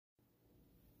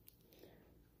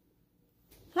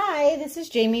Hi, this is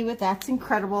Jamie with That's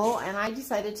Incredible, and I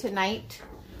decided tonight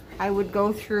I would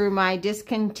go through my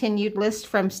discontinued list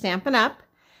from Stampin' Up!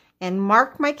 And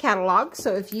mark my catalog.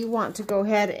 So if you want to go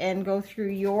ahead and go through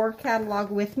your catalog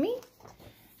with me,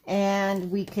 and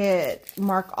we could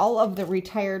mark all of the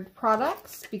retired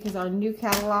products, because our new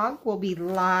catalog will be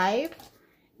live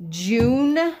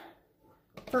June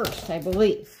 1st, I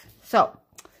believe. So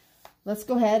let's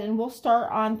go ahead and we'll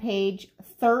start on page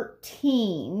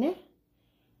 13.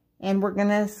 And we're going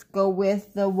to go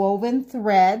with the Woven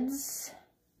Threads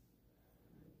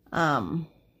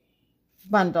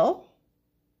bundle.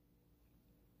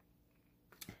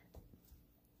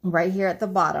 Right here at the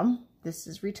bottom. This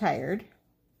is retired.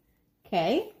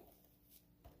 Okay.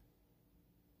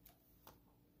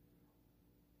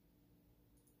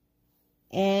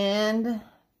 And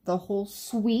the whole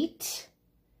suite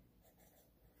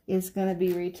is going to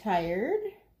be retired.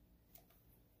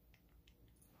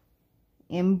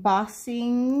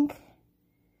 Embossing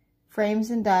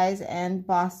frames and dies and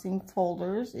embossing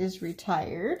folders is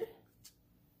retired.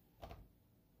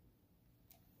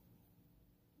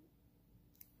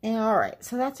 And all right,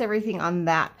 so that's everything on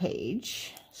that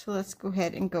page. So let's go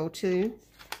ahead and go to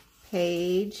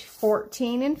page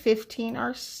 14 and 15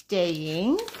 are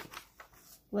staying.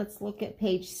 Let's look at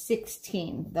page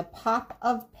 16, the Pop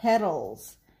of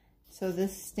Petals. So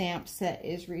this stamp set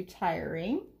is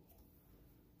retiring.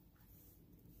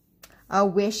 A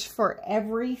Wish for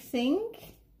Everything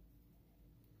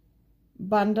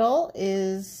bundle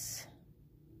is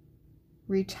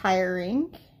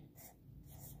retiring.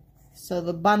 So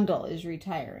the bundle is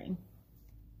retiring.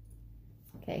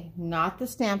 Okay, not the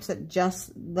stamp set,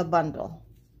 just the bundle.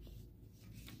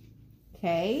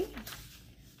 Okay,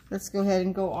 let's go ahead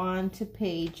and go on to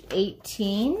page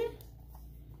 18.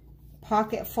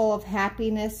 Pocket Full of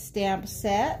Happiness stamp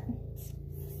set.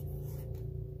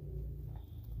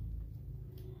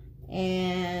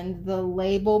 And the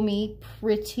Label Me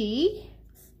Pretty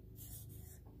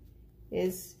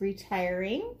is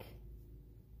retiring.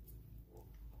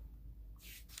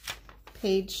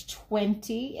 Page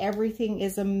 20, Everything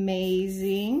is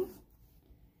Amazing.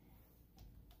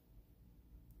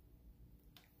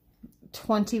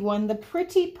 21, the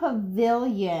Pretty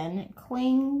Pavilion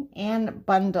Cling and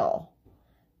Bundle.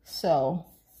 So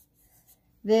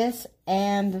this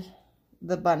and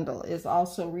the bundle is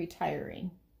also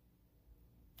retiring.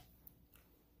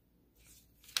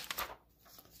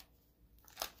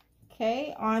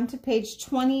 Okay, on to page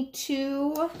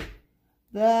 22.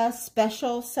 The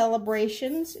Special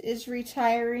Celebrations is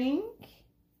retiring.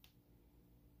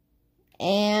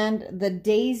 And the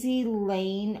Daisy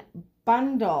Lane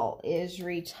bundle is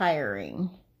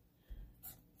retiring.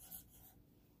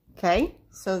 Okay,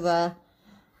 so the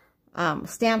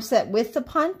stamp set with the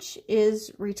punch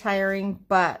is retiring,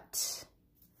 but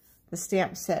the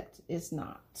stamp set is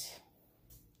not.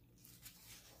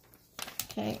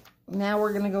 Okay. Now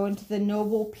we're going to go into the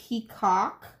Noble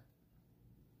Peacock.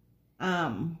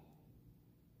 The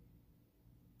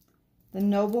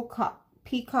Noble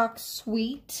Peacock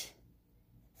Suite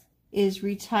is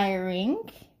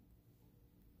retiring.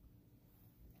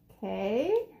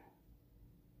 Okay.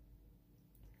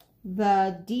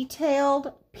 The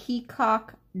Detailed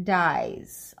Peacock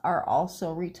Dies are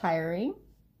also retiring.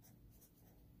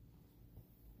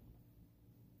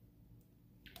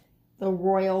 The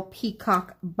Royal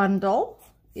Peacock Bundle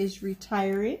is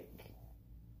retiring.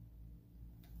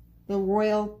 The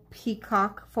Royal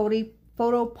Peacock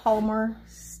Photopolymer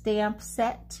Stamp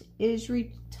Set is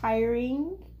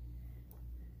retiring.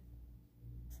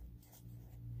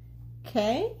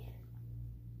 Okay.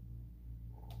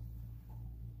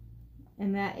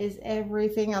 And that is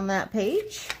everything on that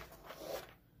page.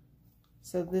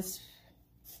 So this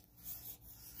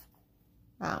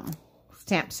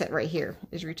stamp set right here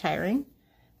is retiring.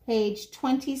 Page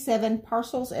 27,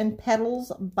 Parcels and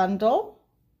Petals bundle.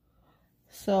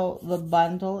 So the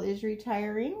bundle is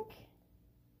retiring.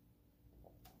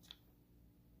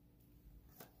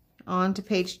 On to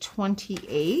page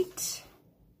 28.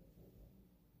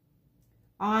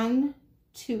 On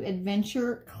to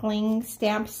Adventure Cling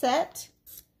stamp set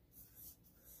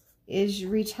is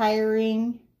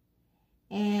retiring,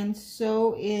 and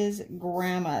so is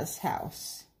Grandma's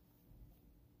House.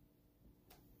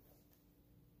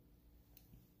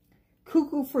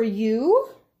 Cuckoo for You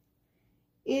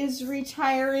is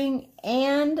retiring,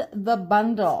 and the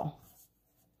bundle.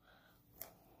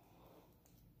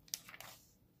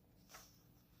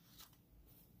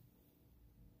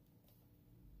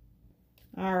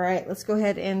 All right, let's go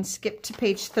ahead and skip to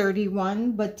page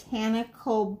 31.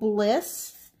 Botanical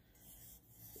Bliss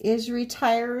is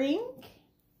retiring.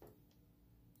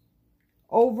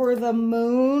 Over the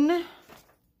Moon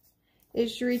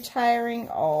is retiring.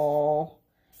 Oh,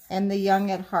 and The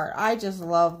Young at Heart. I just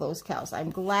love those cows. I'm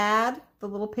glad the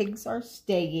little pigs are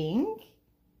staying.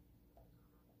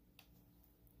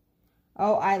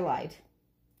 Oh, I lied.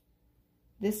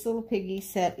 This little piggy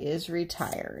set is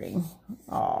retiring.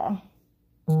 Aw.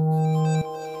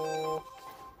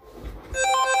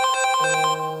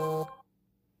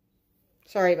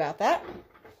 Sorry about that.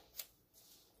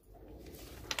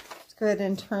 Let's go ahead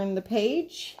and turn the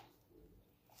page.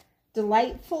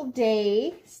 Delightful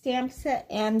Day stamp set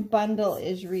and bundle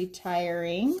is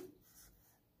retiring.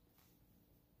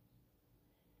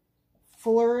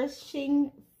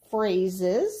 Flourishing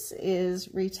Phrases is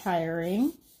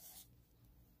retiring.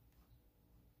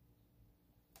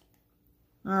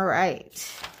 All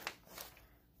right.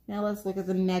 Now let's look at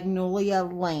the Magnolia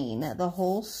Lane. The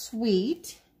whole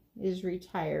suite is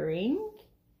retiring.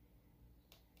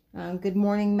 Good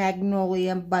Morning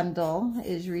Magnolia bundle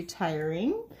is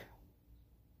retiring.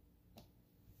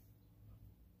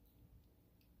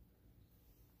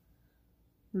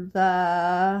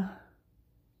 The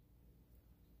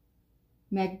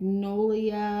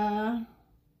Magnolia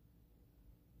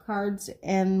Cards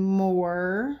and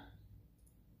More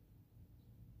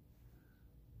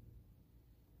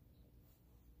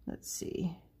let's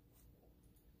see,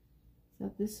 is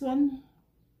that this one?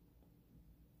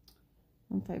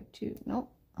 152, nope.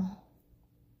 All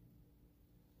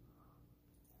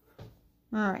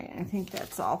right, I think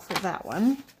that's all for that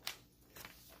one.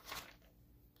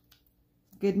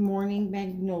 Good Morning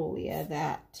Magnolia,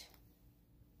 that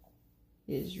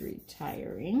is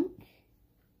retiring.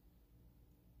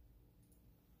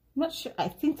 I'm not sure, I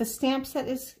think the stamp set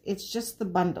is, it's just the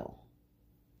bundle.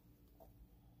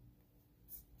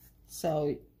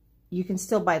 So you can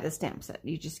still buy the stamp set,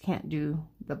 you just can't do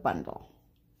the bundle.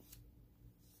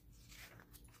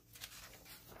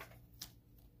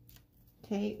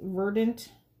 Okay, Verdant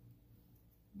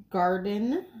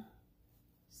Garden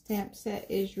stamp set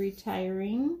is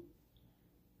retiring.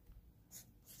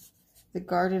 The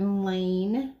Garden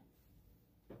Lane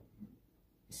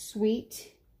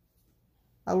Suite,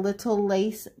 A Little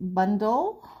Lace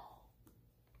bundle.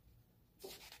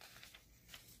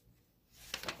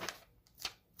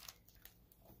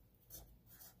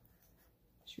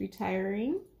 It's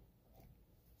retiring.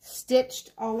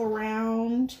 Stitched All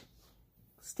Around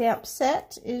stamp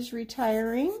set is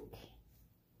retiring.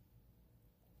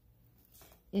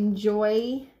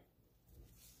 Enjoy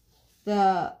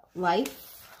the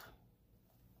Life,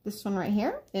 this one right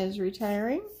here, is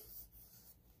retiring.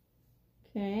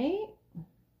 Okay.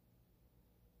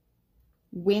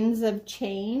 Winds of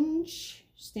Change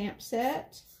stamp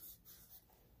set.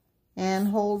 And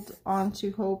Hold On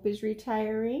to Hope is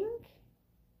retiring.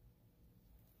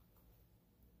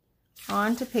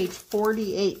 On to page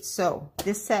 48. So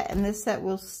this set and this set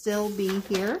will still be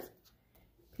here.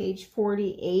 Page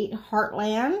 48,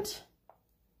 Heartland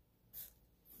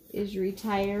is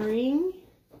retiring.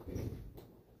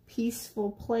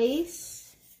 Peaceful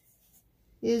Place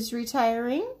is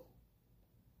retiring.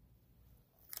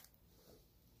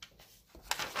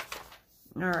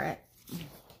 All right.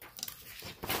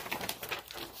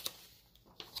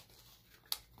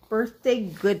 Birthday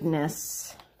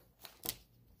Goodness,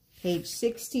 page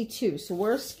 62. So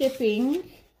we're skipping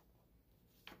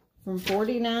from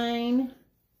 49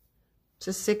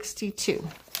 to 62.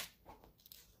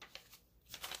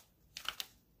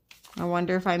 I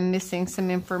wonder if I'm missing some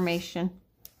information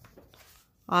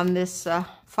on this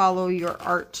Follow Your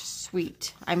Art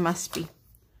suite. I must be.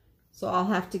 So I'll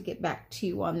have to get back to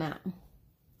you on that.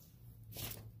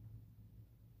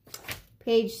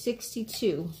 Page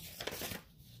 62.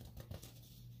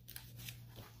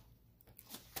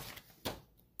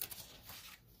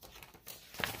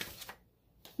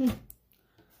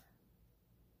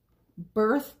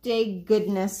 Birthday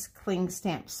Goodness Cling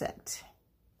Stamp Set.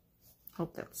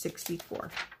 Hope that's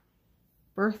 64.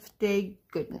 Birthday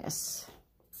Goodness.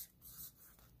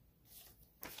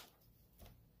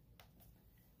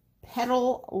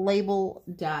 Petal Label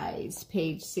Dies,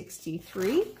 page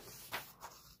 63.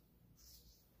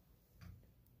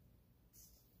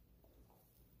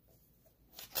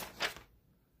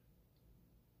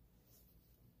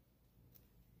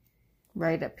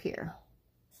 Right up here.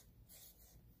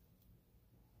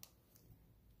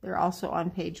 They're also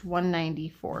on page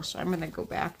 194. So I'm going to go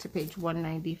back to page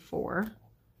 194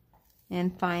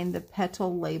 and find the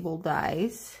Petal Label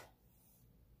Dies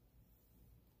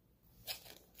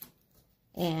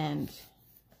and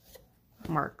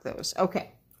mark those.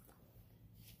 Okay.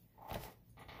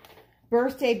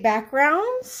 Birthday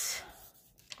Backgrounds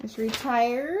is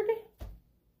retired.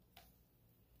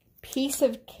 Piece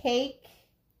of Cake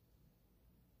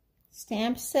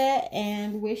stamp set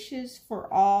and Wishes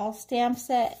for All stamp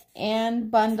set and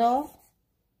bundle.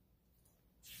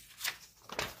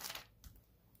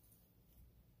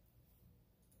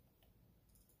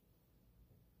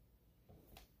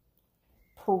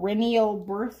 Perennial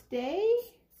Birthday.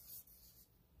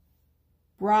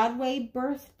 Broadway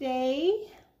Birthday.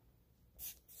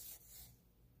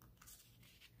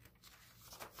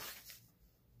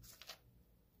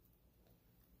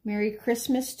 Merry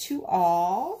Christmas to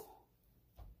All.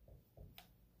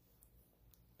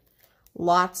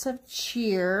 Lots of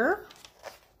Cheer.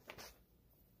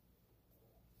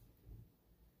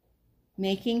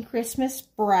 Making Christmas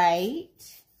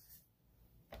Bright.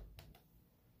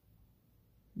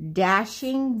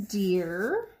 Dashing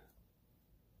Deer.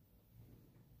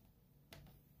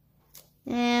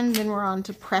 And then we're on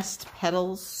to Pressed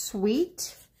Petals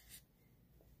Sweet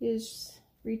is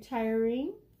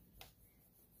retiring.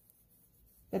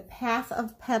 The Path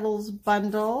of Petals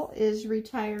bundle is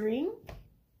retiring.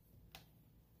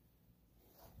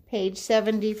 Page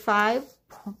 75,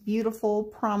 Beautiful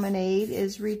Promenade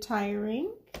is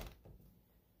retiring.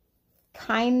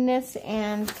 Kindness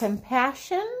and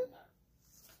Compassion,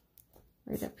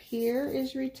 right up here,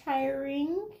 is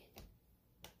retiring.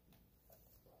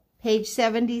 Page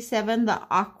 77, the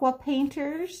Aqua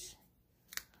Painters.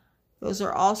 Those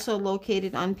are also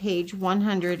located on page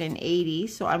 180.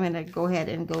 So I'm going to go ahead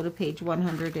and go to page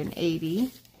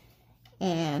 180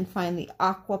 and find the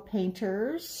Aqua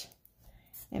Painters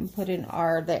and put an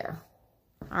R there.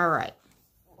 All right.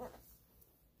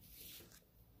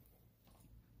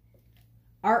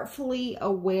 Artfully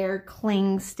Aware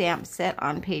Cling stamp set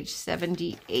on page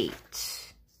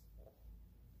 78.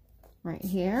 Right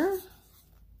here.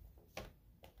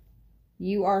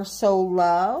 You Are So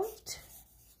Loved.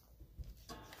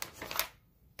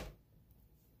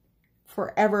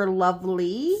 Forever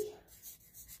Lovely.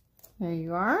 There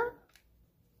you are.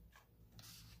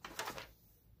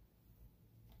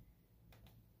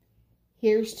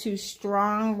 Here's to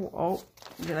Strong. Oh,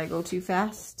 did I go too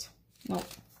fast? Nope.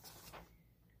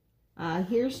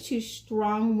 Here's to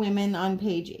Strong Women on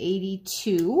page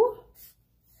 82.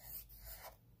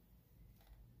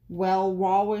 Well,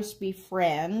 Walrus Be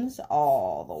Friends.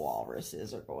 All the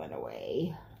walruses are going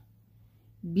away.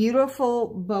 Beautiful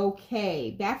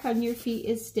Bouquet. Back on Your Feet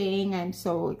is staying. I'm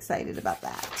so excited about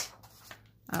that.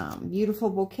 Beautiful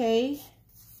Bouquet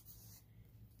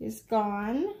is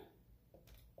gone.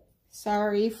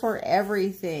 Sorry for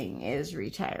Everything is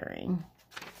retiring.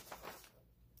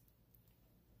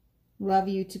 Love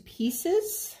You to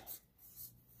Pieces.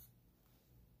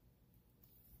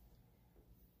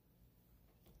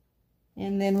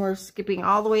 And then we're skipping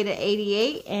all the way to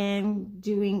 88 and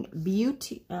doing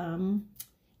Beauty,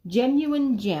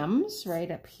 Genuine Gems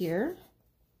right up here.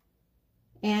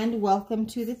 And Welcome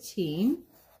to the Team.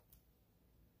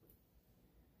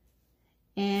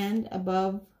 And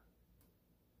Above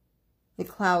the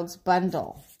Clouds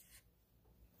bundle.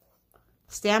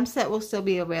 Stamp set will still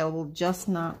be available, just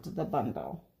not the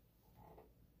bundle.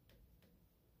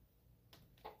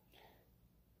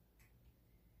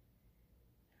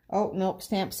 Oh, nope,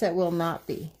 stamp set will not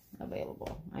be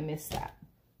available. I missed that.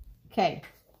 Okay.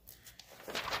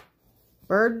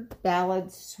 Bird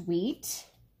Ballad Suite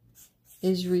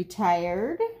is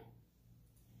retired.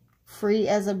 Free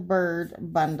as a Bird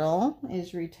bundle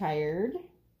is retired.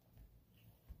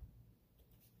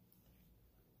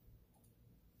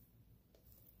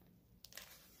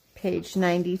 Page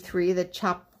 93, the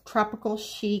Tropical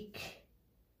Chic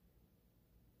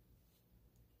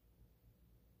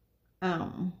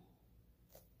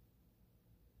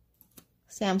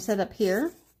stamp set up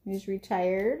here is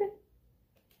retired.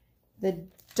 The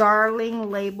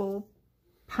Darling Label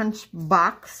Punch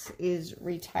Box is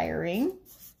retiring.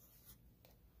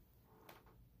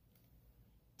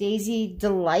 Daisy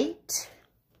Delight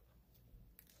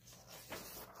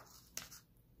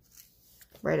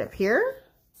right up here.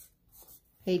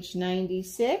 Page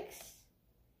 96.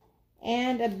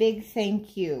 And A Big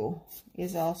Thank You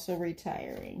is also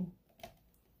retiring.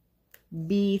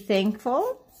 Be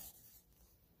Thankful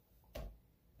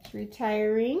is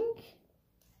retiring.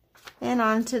 And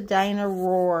on to Dino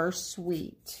Roar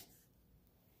Suite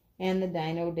and the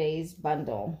Dino Days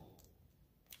bundle.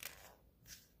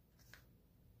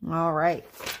 All right.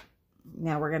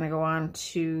 Now we're going to go on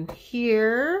to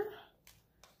here.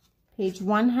 Page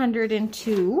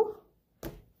 102.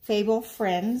 Fable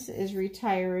Friends is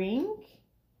retiring.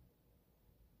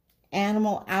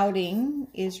 Animal Outing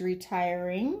is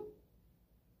retiring.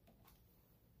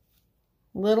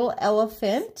 Little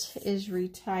Elephant is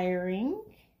retiring.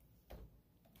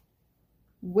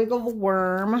 Wiggle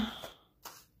Worm.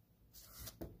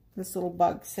 This little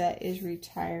bug set is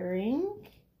retiring.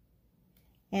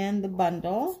 And the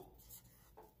bundle.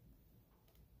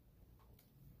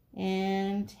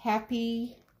 And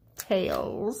Happy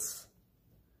Tales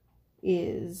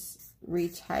is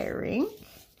retiring.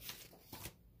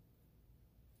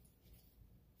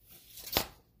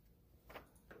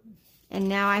 And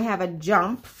now I have a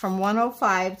jump from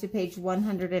 105 to page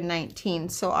 119.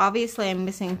 So obviously I'm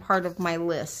missing part of my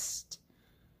list.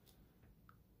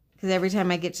 Because every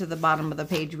time I get to the bottom of the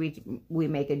page, we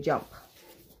make a jump.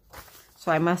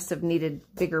 So I must have needed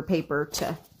bigger paper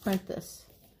to print this.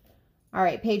 All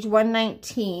right, page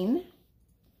 119.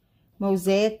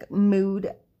 Mosaic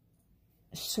Mood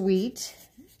Suite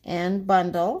and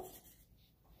Bundle.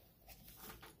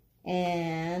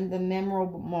 And the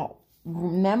Memorable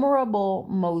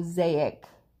Mosaic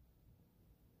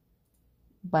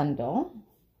Bundle.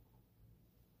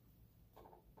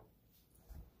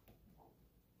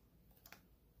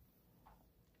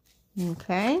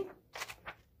 Okay.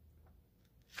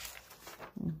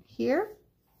 Here.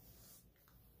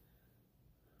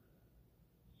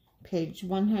 Page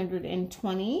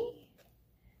 120.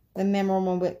 The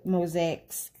Memorable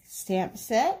Mosaics stamp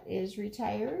set is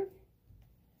retired.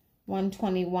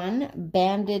 121,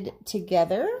 Banded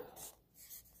Together.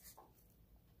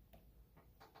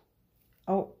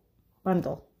 Oh,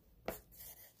 bundle.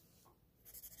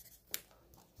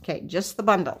 Okay, just the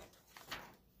bundle.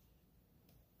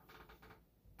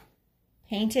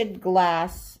 Painted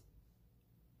Glass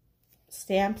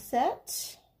stamp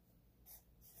set.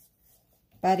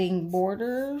 Budding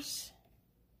Borders.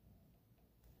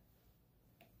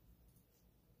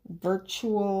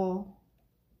 Virtual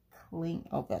Cling.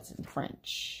 Oh, that's in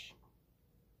French.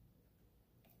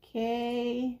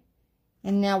 Okay.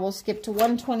 And now we'll skip to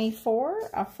 124.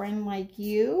 A Friend Like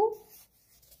You.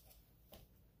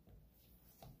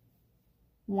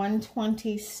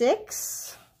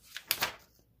 126.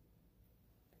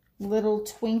 Little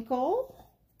Twinkle.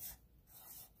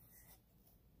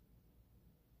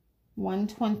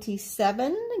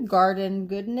 127. Garden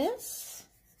Goodness.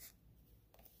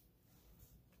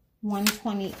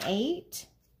 128.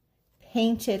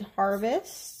 Painted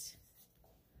Harvest.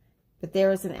 But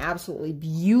there is an absolutely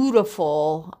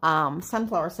beautiful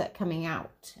sunflower set coming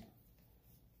out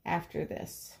after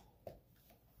this.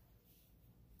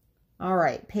 All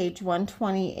right, page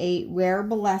 128, Rare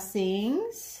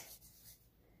Blessings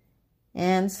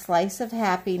and Slice of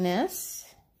Happiness.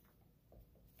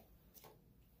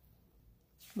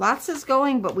 Lots is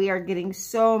going, but we are getting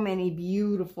so many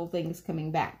beautiful things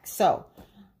coming back. So,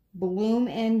 Bloom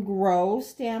and Grow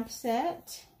stamp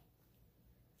set.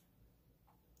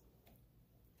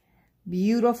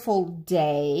 Beautiful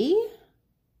Day.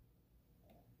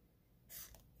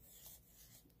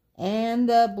 And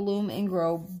the Bloom and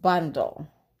Grow bundle.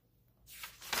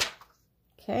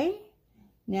 Okay.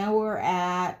 Now we're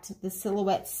at the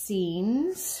Silhouette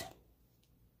Scenes.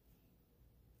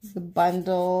 The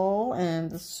bundle and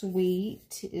the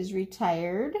suite is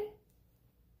retired.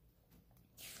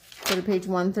 Go to page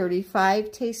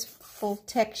 135. Tasteful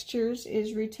Textures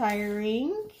is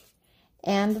retiring.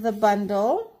 And the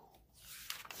bundle.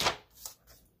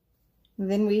 And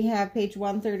then we have page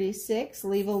 136.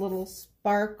 Leave a Little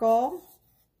Sparkle.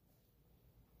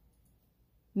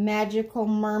 Magical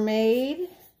Mermaid.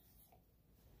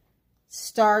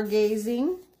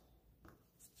 Stargazing.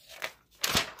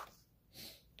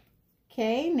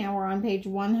 Okay, now we're on page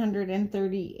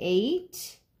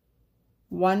 138.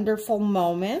 Wonderful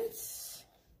Moments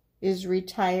is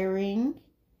retiring.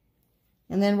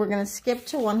 And then we're going to skip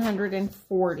to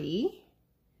 140.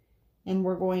 And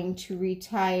we're going to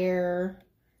retire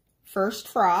First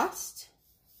Frost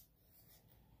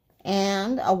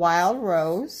and A Wild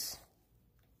Rose.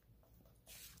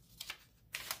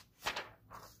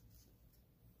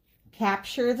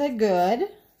 Capture the Good.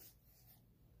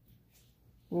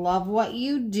 Love What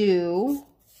You Do.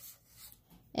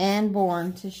 And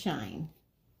Born to Shine.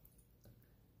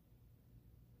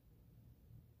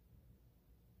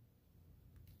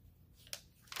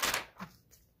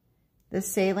 The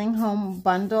Sailing Home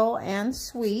bundle and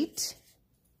suite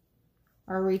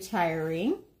are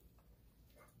retiring.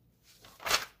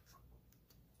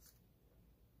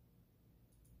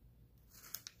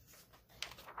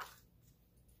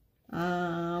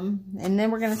 And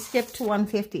then we're going to skip to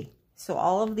 150. So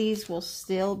all of these will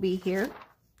still be here.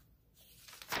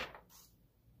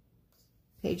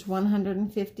 Page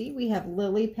 150, we have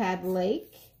Lily Pad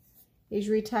Lake is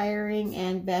retiring,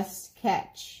 and Best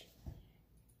Catch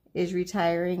is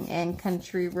retiring, and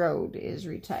Country Road is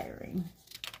retiring.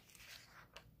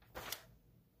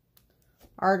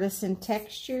 Artisan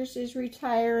Textures is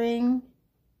retiring.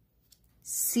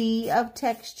 Sea of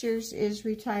Textures is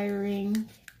retiring.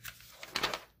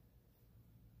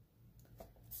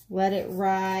 Let It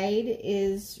Ride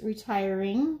is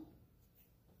retiring.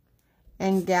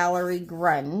 And Gallery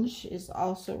Grunge is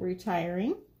also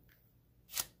retiring.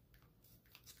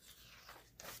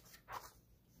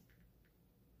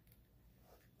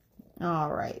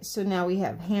 All right, so now we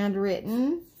have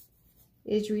Handwritten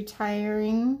is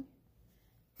retiring.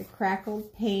 The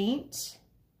Crackled Paint.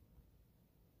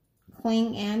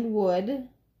 Cling and Wood.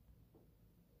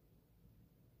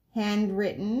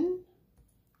 Handwritten.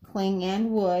 Cling and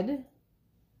Wood.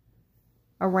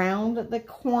 Around the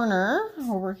Corner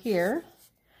over here.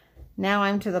 Now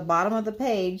I'm to the bottom of the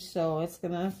page, so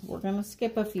we're gonna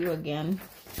skip a few again.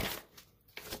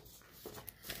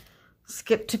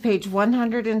 Skip to page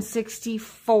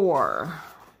 164.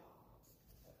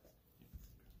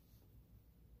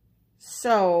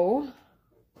 So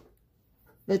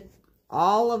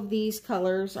all of these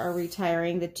colors are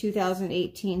retiring, the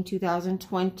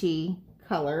 2018-2020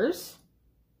 colors.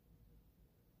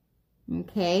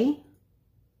 Okay.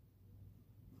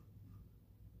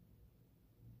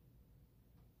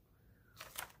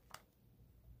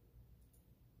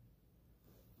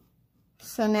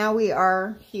 So now we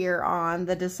are here on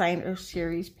the Designer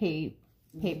Series paper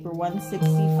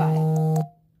 165.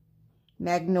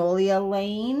 Magnolia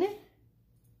Lane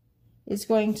is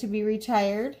going to be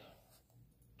retired.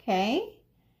 Okay.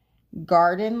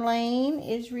 Garden Lane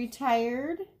is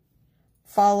retired.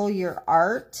 Follow Your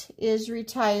Art is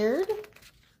retired.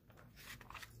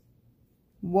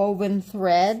 Woven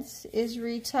Threads is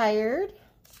retired.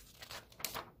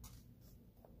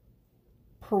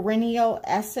 Perennial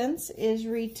Essence is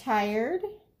retired.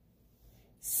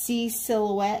 Sea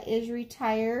Silhouette is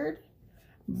retired.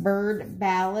 Bird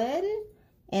Ballad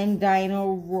and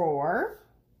Dino Roar.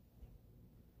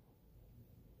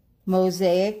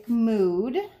 Mosaic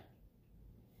Mood.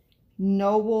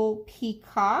 Noble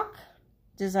Peacock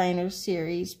Designer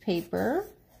Series paper.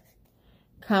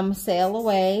 Come Sail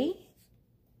Away.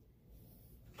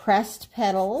 Pressed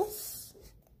Petals.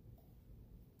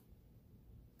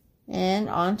 And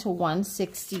on to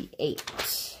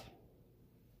 168.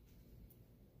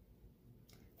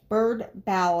 Bird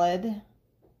Ballad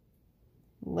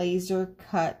Laser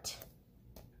Cut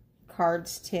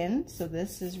Cards Tin. So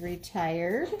this is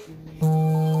retired.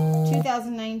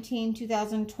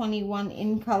 2019-2021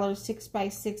 In Color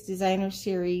 6x6 Designer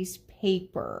Series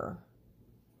paper.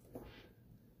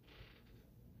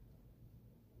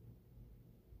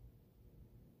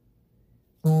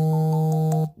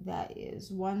 That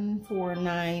is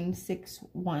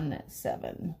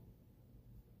 149617.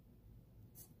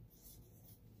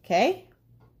 Okay.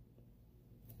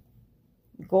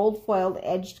 Gold foiled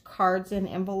edged cards and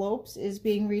envelopes is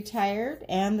being retired,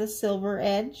 and the silver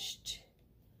edged.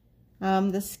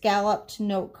 The scalloped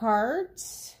note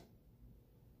cards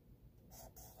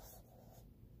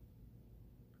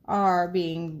are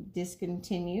being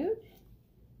discontinued.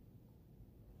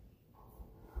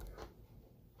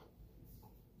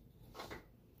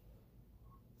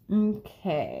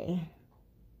 Okay.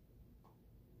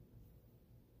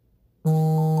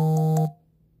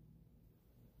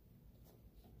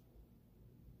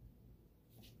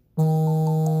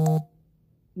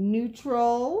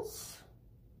 Neutrals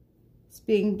is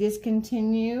being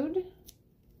discontinued.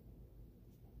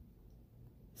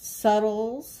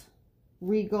 Subtles,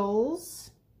 Regals.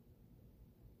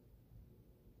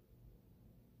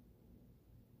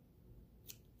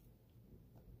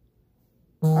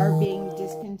 Are being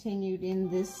discontinued in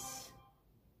this.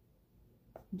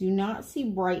 Do not see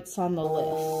Brights on the list,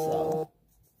 so.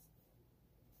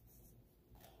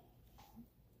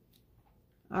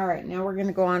 All right, now we're going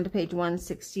to go on to page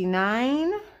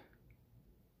 169.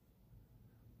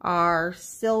 Our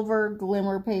silver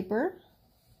glimmer paper.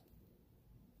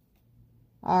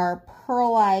 Our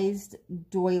pearlized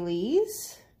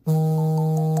doilies.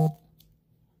 Our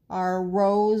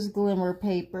rose glimmer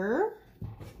paper.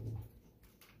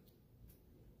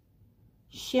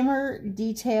 Shimmer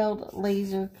detailed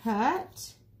laser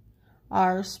cut.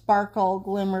 Our sparkle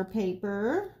glimmer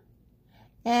paper.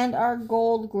 And our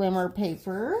gold glimmer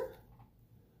paper.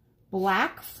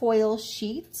 Black foil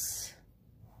sheets.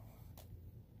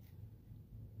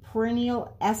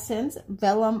 Perennial Essence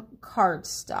vellum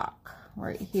cardstock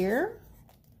right here.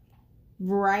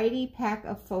 Variety pack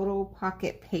of photo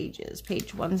pocket pages,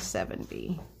 page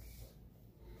 170.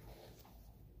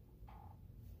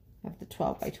 I have the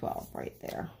 12 by 12 right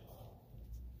there.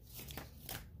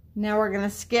 Now we're going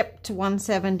to skip to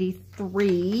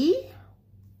 173.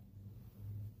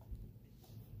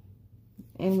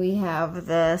 And we have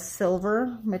the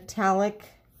silver metallic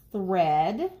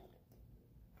thread.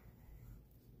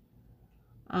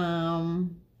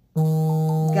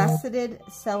 Gusseted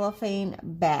cellophane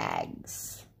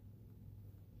bags.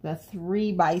 The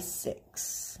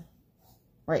 3x6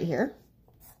 right here.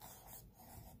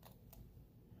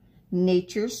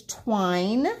 Nature's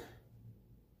Twine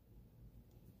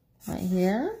right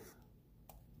here.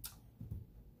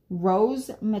 Rose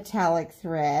metallic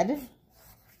thread.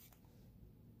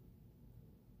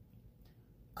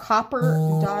 Copper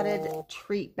dotted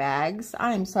treat bags.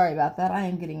 I am sorry about that. I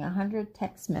am getting 100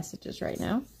 text messages right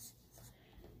now.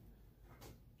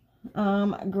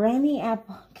 Granny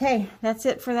apple. Okay, that's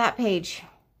it for that page.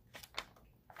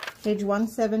 Page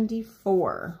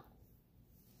 174.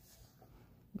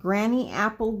 Granny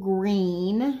apple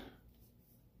green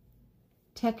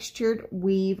textured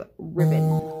weave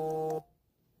ribbon.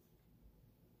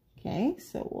 Okay,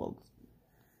 so we'll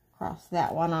cross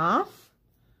that one off.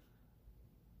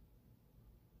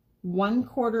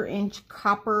 1/4 inch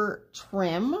copper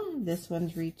trim. This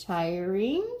one's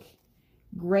retiring.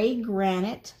 Gray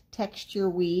granite texture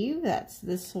weave. That's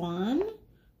this one.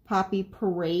 Poppy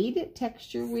Parade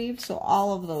texture weave. So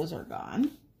all of those are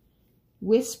gone.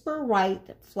 Whisper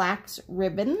White flax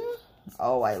ribbon.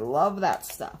 Oh, I love that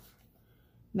stuff.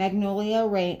 Magnolia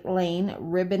Lane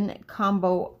ribbon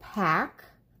combo pack.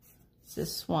 It's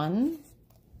this one.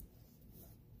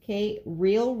 Okay,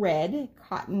 Real Red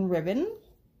cotton ribbon.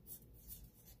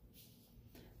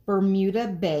 Bermuda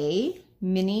Bay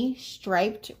mini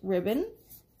striped ribbon.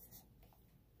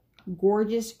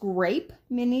 Gorgeous Grape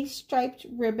mini striped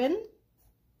ribbon.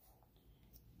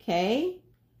 Okay.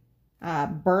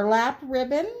 Burlap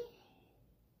ribbon.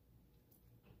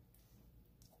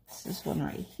 This one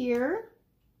right here.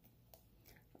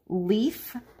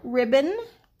 Leaf ribbon.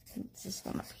 It's this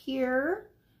one up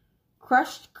here.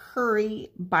 Crushed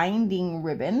curry binding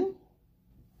ribbon.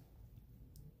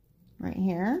 Right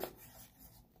here.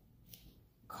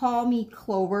 Call Me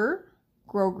Clover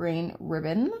grosgrain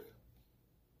ribbon.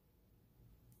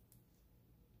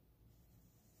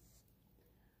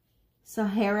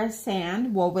 Sahara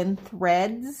Sand woven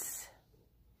threads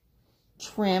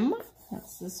trim.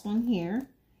 That's this one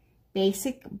here.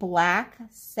 Basic black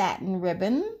satin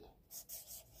ribbon.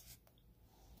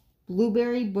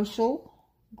 Blueberry bushel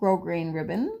grosgrain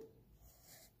ribbon.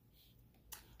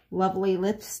 Lovely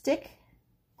lipstick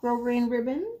grosgrain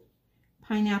ribbon.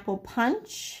 Pineapple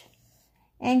Punch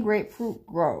and Grapefruit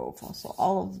Grove. So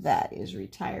all of that is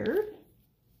retired.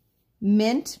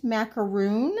 Mint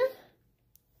Macaroon.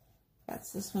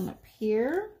 That's this one up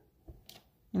here.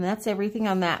 And that's everything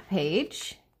on that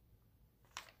page.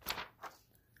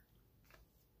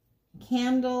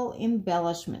 Candle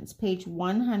Embellishments, page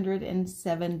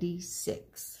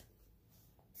 176.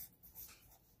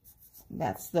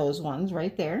 That's those ones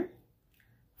right there.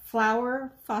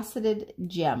 Flower Faceted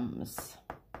Gems.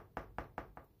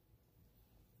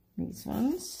 These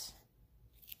ones.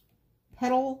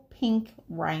 Petal Pink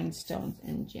Rhinestones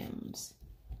and Gems.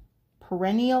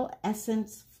 Perennial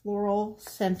Essence Floral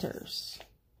Centers.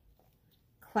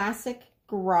 Classic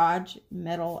Garage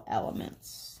Metal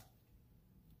Elements.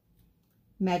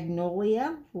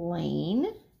 Magnolia Lane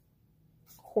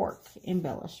Cork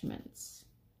Embellishments.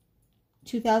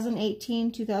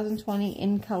 2018-2020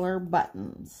 in color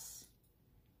buttons.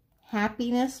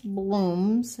 Happiness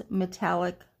Blooms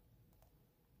metallic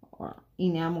or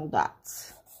enamel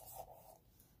dots.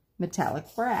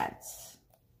 Metallic brads.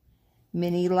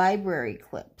 Mini library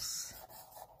clips.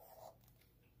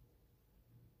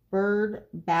 Bird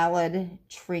Ballad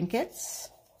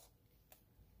trinkets.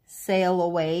 Sail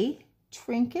Away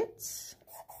trinkets.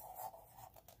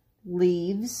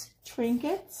 Leaves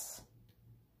trinkets.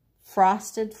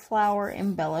 Frosted flower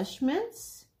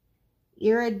embellishments.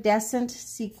 Iridescent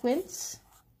sequins.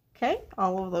 Okay,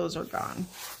 all of those are gone.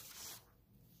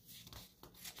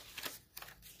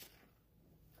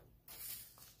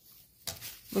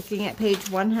 Looking at page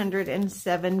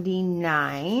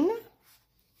 179.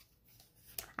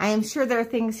 I am sure there are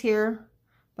things here,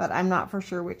 but I'm not for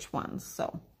sure which ones.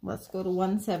 So let's go to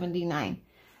 179.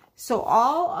 So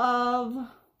all of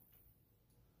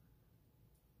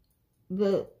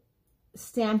the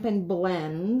Stampin'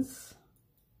 Blends,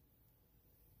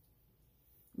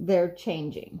 they're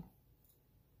changing.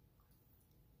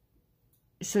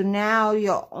 So now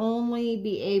you'll only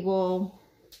be able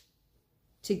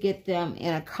to get them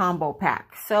in a combo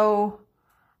pack. So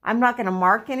I'm not going to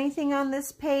mark anything on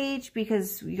this page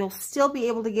because you'll still be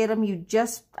able to get them. You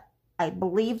just, I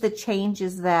believe the change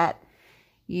is that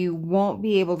you won't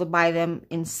be able to buy them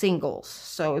in singles.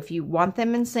 So if you want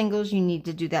them in singles, you need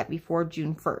to do that before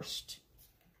June 1st.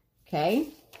 Okay.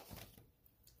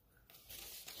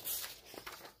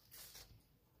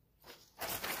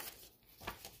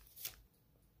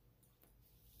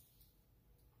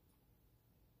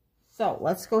 So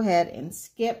let's go ahead and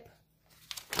skip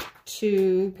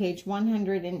to page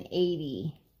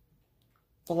 180.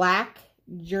 Black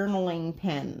journaling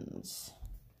pens.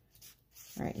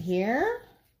 Right here.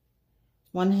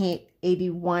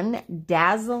 181,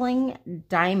 Dazzling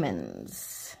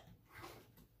Diamonds.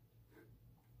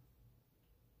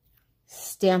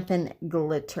 Stampin'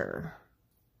 Glitter.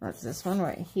 That's this one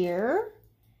right here.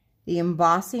 The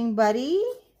Embossing Buddy.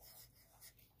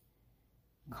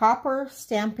 Copper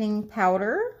Stamping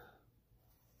Powder.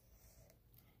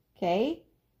 Okay.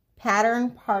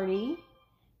 Pattern Party.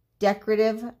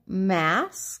 Decorative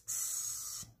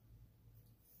Masks.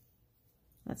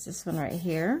 That's this one right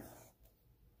here.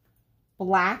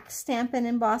 Black Stampin'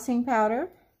 Embossing Powder.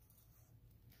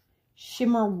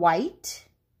 Shimmer White.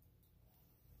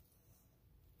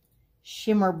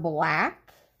 Shimmer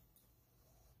Black.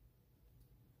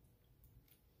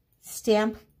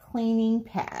 Stamp Cleaning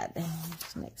Pad.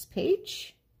 Next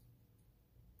page.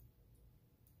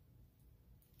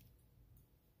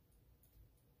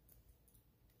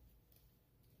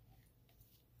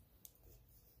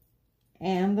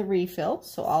 And the refill.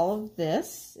 So all of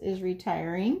this is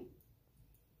retiring.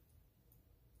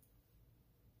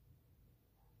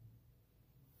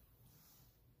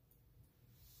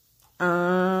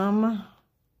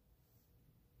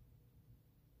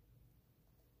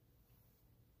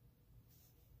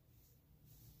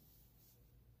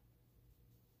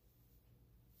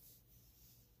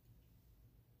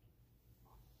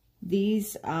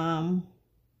 These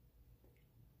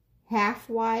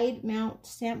half-wide mount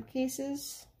stamp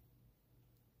cases,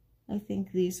 I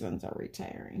think these ones are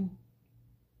retiring.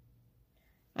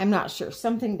 I'm not sure.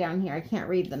 Something down here. I can't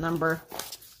read the number.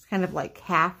 It's kind of like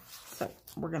half, so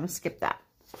we're going to skip that.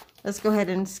 Let's go ahead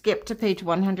and skip to page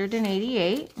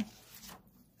 188.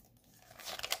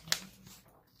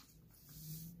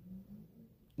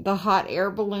 The hot air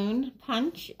balloon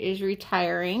punch is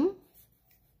retiring.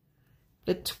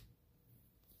 The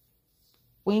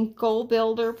Twinkle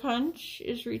Builder punch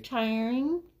is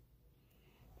retiring.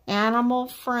 Animal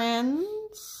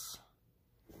Friends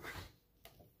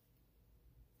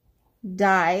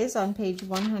dies on page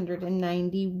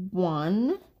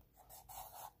 191.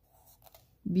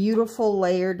 Beautiful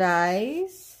Layer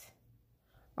dies.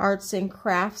 Arts and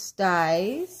Crafts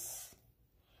dies.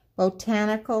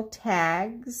 Botanical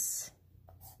Tags.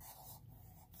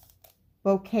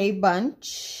 Bouquet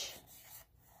Bunch.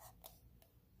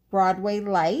 Broadway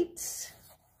Lights.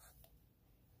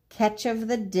 Catch of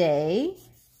the Day.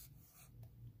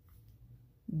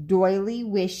 Doily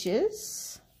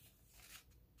Wishes.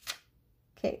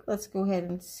 Okay, let's go ahead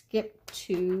and skip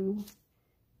to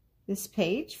this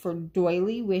page for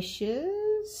Doily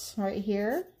Wishes right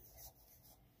here.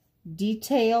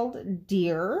 Detailed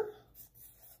Deer.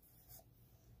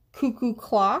 Cuckoo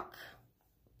Clock.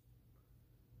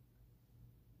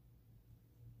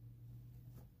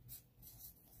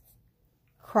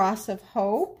 Cross of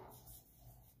Hope.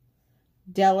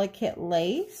 Delicate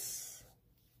Lace.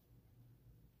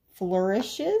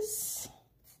 Flourishes.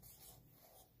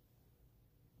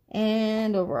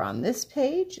 And over on this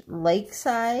page,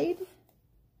 Lakeside.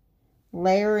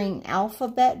 Layering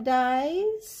Alphabet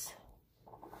dies.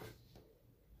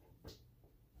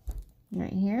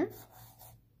 Right here.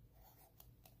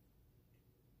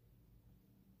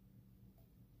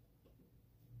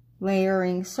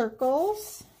 Layering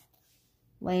Circles.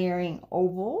 Layering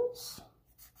Ovals.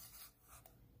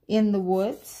 In the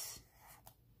Woods.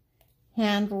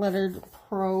 Hand-lettered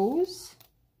Prose.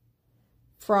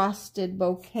 Frosted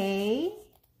Bouquet.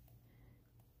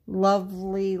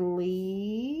 Lovely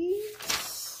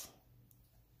Leaves.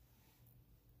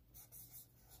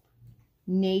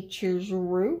 Nature's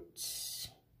Roots.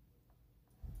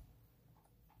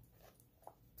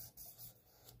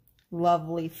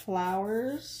 Lovely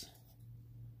Flowers.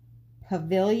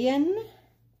 Pavilion.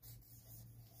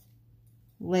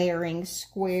 Layering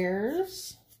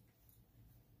Squares.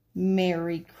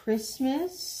 Merry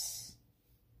Christmas.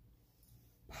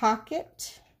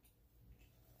 Pocket.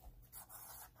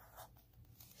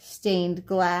 Stained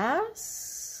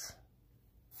Glass.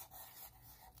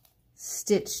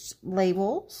 Stitched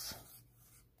Labels.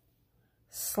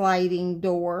 Sliding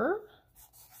Door.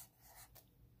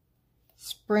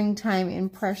 Springtime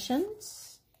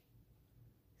Impressions.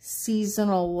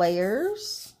 Seasonal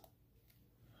Layers.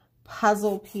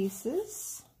 Puzzle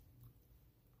Pieces.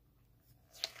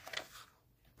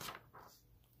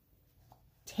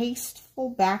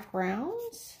 Tasteful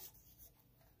Backgrounds.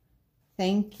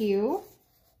 Thank you.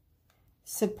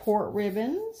 support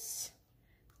ribbons,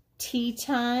 tea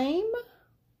time,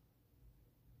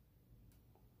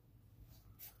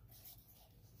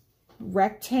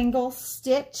 rectangle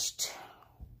stitched,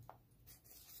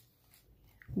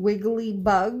 wiggly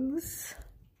bugs,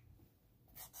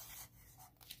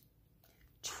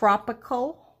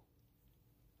 tropical,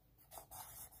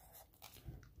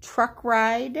 truck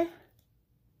ride,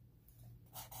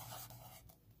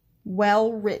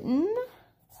 well written,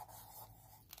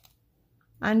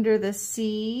 under the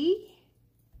sea,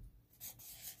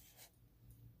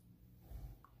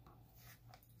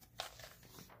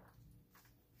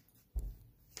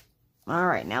 all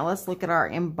right, now let's look at our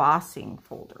embossing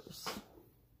folders.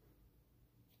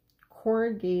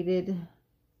 Corrugated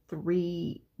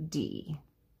 3D.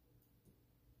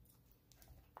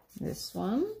 This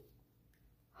one,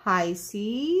 High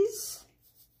Seas,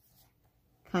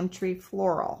 Country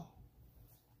Floral.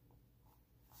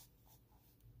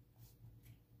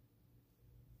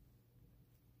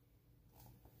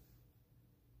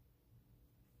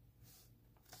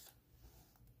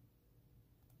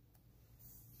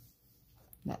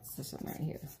 That's this one right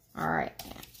here. All right,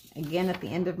 again at the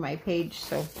end of my page,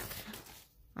 so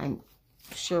I'm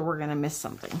sure we're gonna miss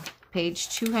something. Page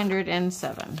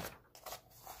 207.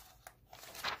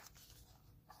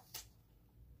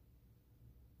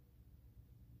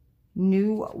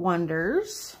 New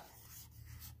Wonders.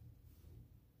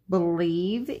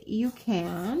 Believe You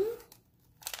Can.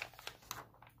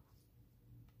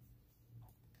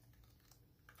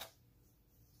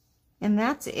 And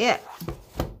that's it.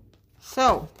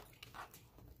 So,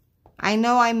 I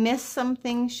know I missed some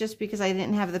things just because I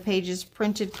didn't have the pages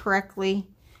printed correctly,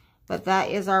 but that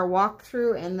is our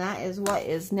walkthrough, and that is what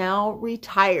is now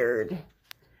retired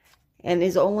and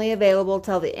is only available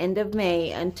till the end of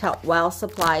May while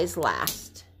supplies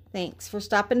last. Thanks for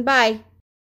stopping by.